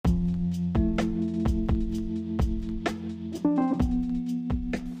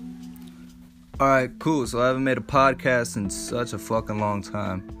Alright, cool. So I haven't made a podcast in such a fucking long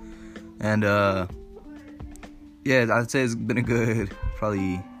time. And, yeah, I'd say it's been a good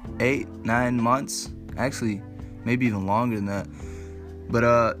probably 8-9 months. Actually, maybe even longer than that.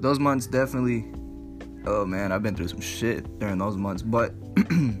 But, those months definitely, oh man, I've been through some shit during those months. But,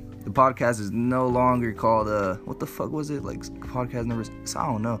 the podcast is no longer called, what the fuck was it? Like, podcast number, I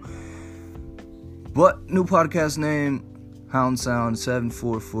don't know. But, new podcast name, Hound Sound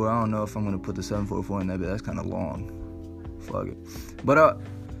 744. I don't know if I'm going to put the 744 in there, but that's kind of long. Fuck it. But,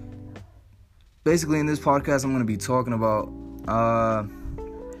 basically in this podcast, I'm going to be talking about,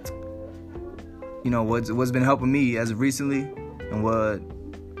 what's been helping me as of recently, and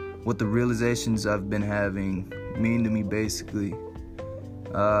what the realizations I've been having mean to me, basically.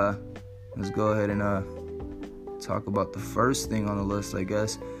 Let's go ahead and, talk about the first thing on the list, I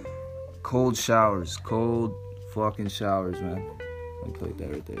guess. Cold showers. Cold fucking showers, man. Let me click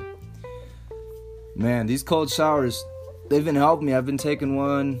that right there. Man, these cold showers, they've been helping me. I've been taking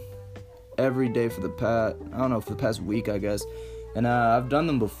one every day for the past week, I guess. And I've done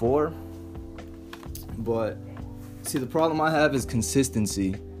them before. But, see, the problem I have is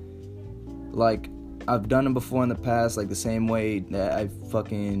consistency. Like, I've done them before in the past, like the same way that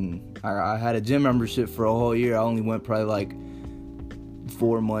I had a gym membership for a whole year. I only went probably like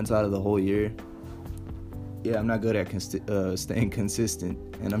 4 months out of the whole year. Yeah, I'm not good at staying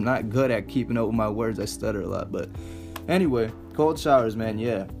consistent, and I'm not good at keeping up with my words. I stutter a lot, but anyway, cold showers, man.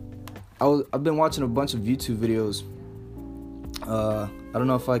 Yeah, I've been watching a bunch of YouTube videos. I don't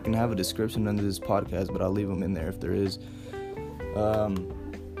know if I can have a description under this podcast, but I'll leave them in there if there is.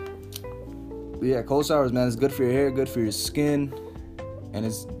 Yeah, cold showers, man. It's good for your hair, good for your skin, and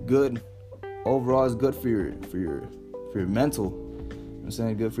it's good overall. It's good for your mental. I'm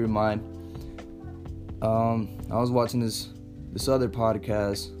saying good for your mind. I was watching this other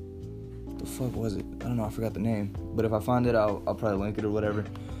podcast. What the fuck was it? I don't know. I forgot the name. But if I find it, I'll probably link it or whatever.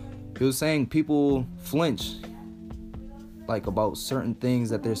 He was saying people flinch, like, about certain things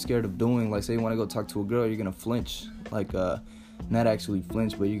that they're scared of doing. Like, say you want to go talk to a girl, you're gonna flinch. Like, not actually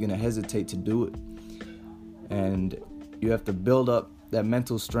flinch, but you're gonna hesitate to do it. And you have to build up that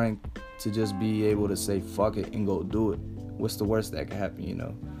mental strength to just be able to say fuck it and go do it. What's the worst that can happen, you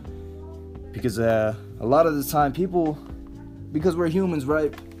know? Because a lot of the time people, because we're humans,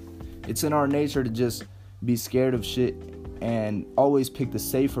 right? It's in our nature to just be scared of shit and always pick the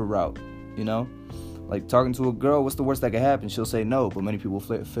safer route, you know? Like talking to a girl, what's the worst that can happen? She'll say no, but many people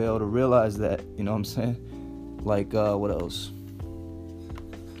fail to realize that, you know what I'm saying? Like, what else?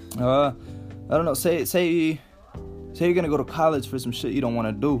 I don't know, say you're gonna go to college for some shit you don't want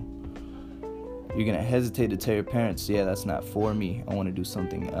to do. You're going to hesitate to tell your parents, yeah, that's not for me. I want to do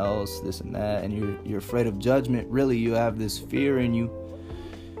something else, this and that. And you're afraid of judgment. Really, you have this fear in you.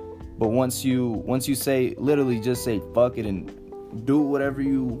 But once you say, literally just say, fuck it and do whatever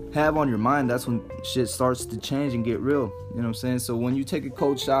you have on your mind, that's when shit starts to change and get real. You know what I'm saying? So when you take a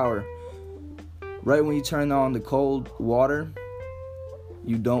cold shower, right when you turn on the cold water,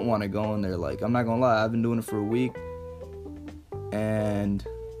 you don't want to go in there. Like, I'm not going to lie, I've been doing it for a week. And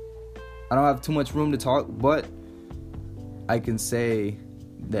I don't have too much room to talk, but I can say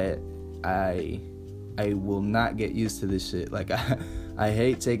that I will not get used to this shit. Like, I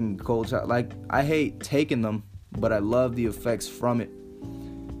hate taking cold showers. Like, I hate taking them, but I love the effects from it.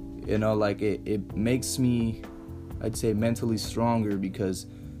 You know, like, it makes me, I'd say, mentally stronger, because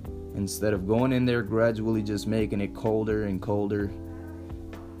instead of going in there gradually just making it colder and colder,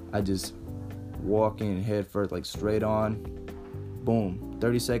 I just walk in head first, like, straight on, boom,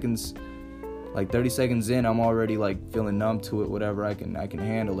 30 seconds. Like 30 seconds in, I'm already like feeling numb to it, whatever. I can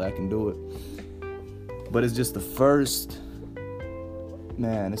handle it, I can do it. But it's just the first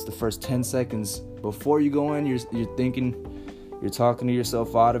 10 seconds before you go in, you're thinking, you're talking to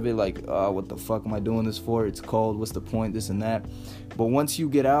yourself out of it, like, what the fuck am I doing this for? It's cold, what's the point, this and that. But once you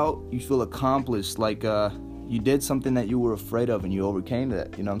get out, you feel accomplished, like you did something that you were afraid of and you overcame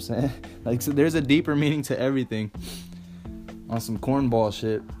that, you know what I'm saying? Like, so there's a deeper meaning to everything on some cornball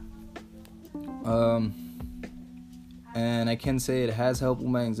shit. And I can say it has helped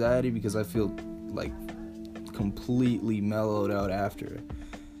with my anxiety, because I feel like completely mellowed out after it.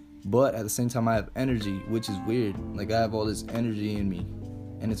 But at the same time, I have energy, which is weird. Like, I have all this energy in me,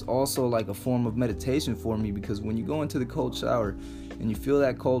 and it's also like a form of meditation for me, because when you go into the cold shower and you feel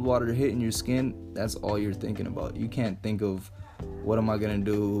that cold water hitting your skin, that's all you're thinking about. You can't think of, what am I gonna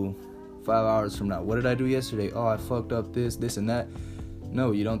do 5 hours from now? What did I do yesterday? Oh, I fucked up this and that.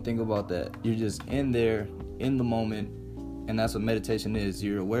 No, you don't think about that. You're just in there, in the moment, and that's what meditation is.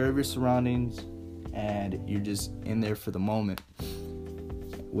 You're aware of your surroundings, and you're just in there for the moment.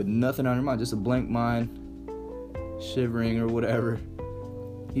 with nothing on your mind, just a blank mind, shivering or whatever.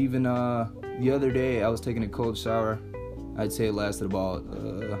 Even the other day, I was taking a cold shower. I'd say it lasted about,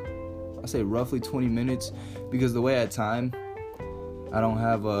 I'd say roughly 20 minutes, because the way I time, I don't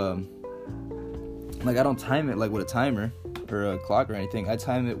have I don't time it like with a timer or a clock or anything. I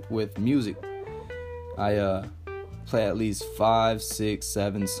time it with music. I play at least 5, 6,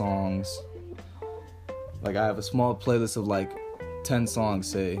 7 songs. Like, I have a small playlist of like 10 songs,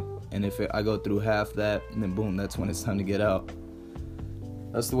 say, and if I go through half that, and then boom, that's when it's time to get out.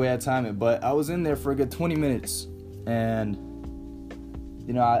 That's the way I time it. But I was in there for a good 20 minutes, and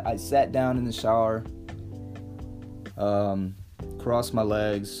I sat down in the shower, crossed my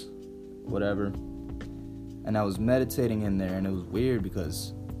legs, whatever, and I was meditating in there. And it was weird,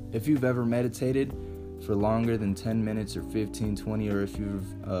 because if you've ever meditated for longer than 10 minutes or 15, 20, or if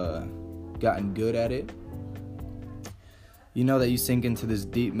you've gotten good at it, you know that you sink into this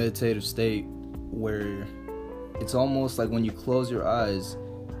deep meditative state where it's almost like when you close your eyes,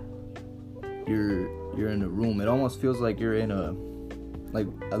 you're in a room. It almost feels like you're in a, like,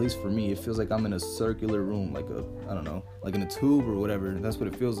 at least for me, it feels like I'm in a circular room, like like in a tube or whatever. That's what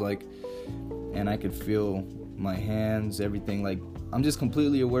it feels like. And I could feel my hands, everything. Like, I'm just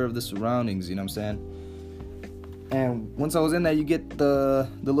completely aware of the surroundings, you know what I'm saying? And once I was in there, you get the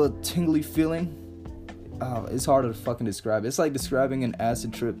little tingly feeling. Oh, it's hard to fucking describe. It's like describing an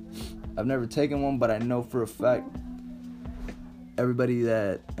acid trip. I've never taken one, but I know for a fact everybody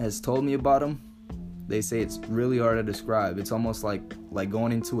that has told me about them, they say it's really hard to describe. It's almost like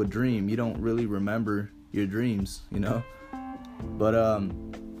going into a dream. You don't really remember your dreams, you know? But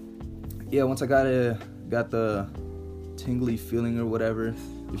yeah, once I got the tingly feeling or whatever,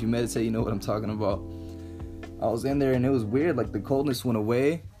 if you meditate, you know what I'm talking about. I was in there and it was weird. Like, the coldness went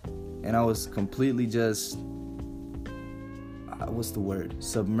away, and I was completely just, what's the word?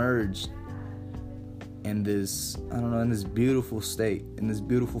 Submerged in this, in this beautiful state, in this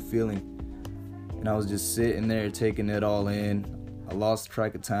beautiful feeling. And I was just sitting there taking it all in. I lost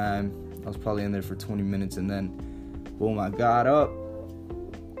track of time. I was probably in there for 20 minutes, and then, boom, I got out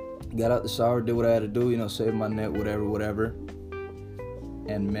the shower, did what I had to do, shaved my neck, whatever.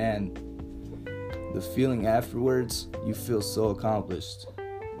 And man, the feeling afterwards, you feel so accomplished.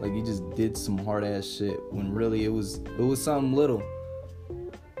 Like, you just did some hard ass shit, when really it was something little.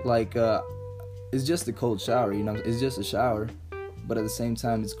 Like, it's just a cold shower, it's just a shower. But at the same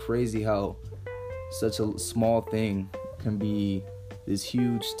time, it's crazy how such a small thing can be this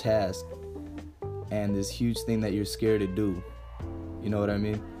huge task and this huge thing that you're scared to do. You know what I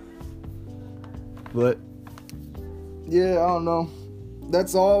mean? But yeah, I don't know.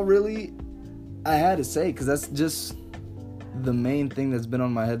 That's all really I had to say, because that's just the main thing that's been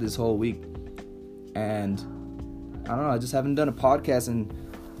on my head this whole week. And I don't know, I just haven't done a podcast in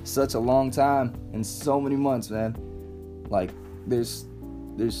such a long time, in so many months, man. Like, there's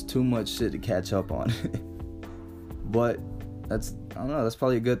too much shit to catch up on. But that's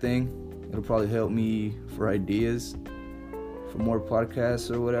probably a good thing. It'll probably help me for ideas for more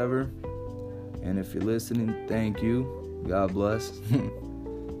podcasts or whatever. And if you're listening, thank you. God bless.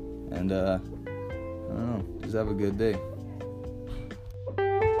 And I don't know, just have a good day.